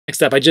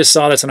Next up, I just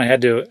saw this and I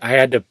had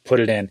to put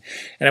it in.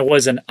 And it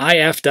was an I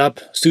effed up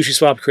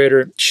SushiSwap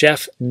creator,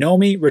 Chef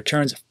Nomi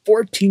returns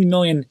 14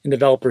 million in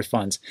developer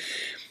funds.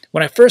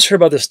 When I first heard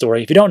about this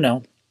story, if you don't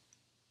know,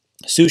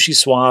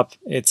 SushiSwap,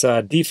 it's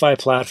a DeFi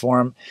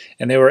platform,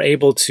 and they were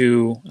able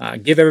to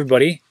give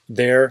everybody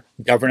their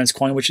governance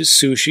coin, which is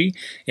sushi,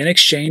 in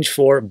exchange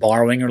for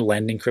borrowing or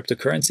lending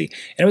cryptocurrency.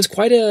 And it was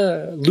quite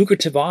a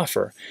lucrative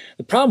offer.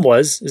 The problem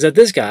is that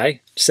this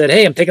guy said,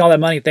 hey, I'm taking all that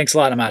money, thanks a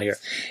lot, I'm out of here.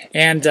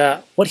 And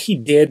what he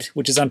did,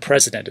 which is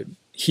unprecedented,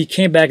 he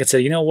came back and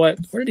said, you know what,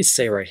 where did he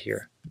say right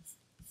here?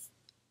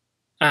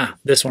 Ah,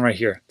 this one right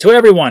here. To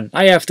everyone,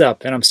 I effed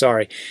up and I'm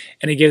sorry.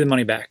 And he gave the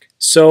money back.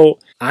 So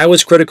I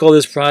was critical of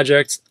this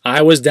project.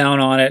 I was down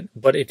on it.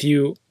 But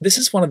this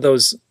is one of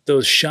those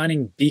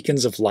shining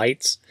beacons of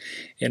lights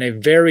in a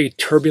very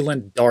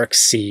turbulent, dark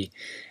sea.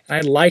 And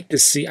I'd like to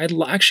see, I'd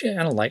love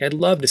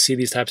to see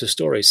these types of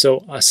stories.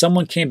 So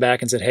someone came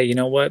back and said, hey, you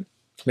know what?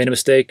 Made a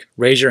mistake,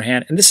 raise your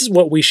hand. And this is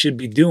what we should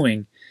be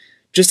doing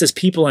just as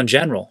people in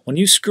general. When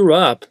you screw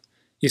up,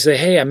 you say,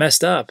 hey, I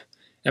messed up.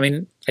 I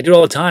mean, I do it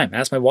all the time.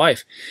 Ask my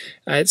wife.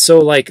 So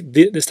like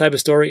this type of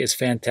story is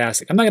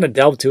fantastic. I'm not going to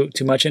delve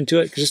too much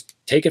into it. Just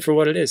take it for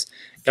what it is.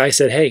 Guy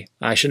said, hey,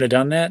 I shouldn't have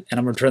done that, and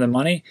I'm going to return the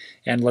money,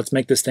 and let's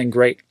make this thing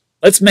great.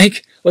 Let's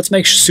make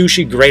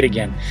sushi great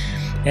again.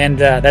 And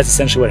that's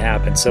essentially what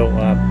happened. So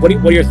what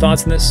are your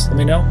thoughts on this? Let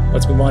me know.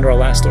 Let's move on to our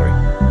last story.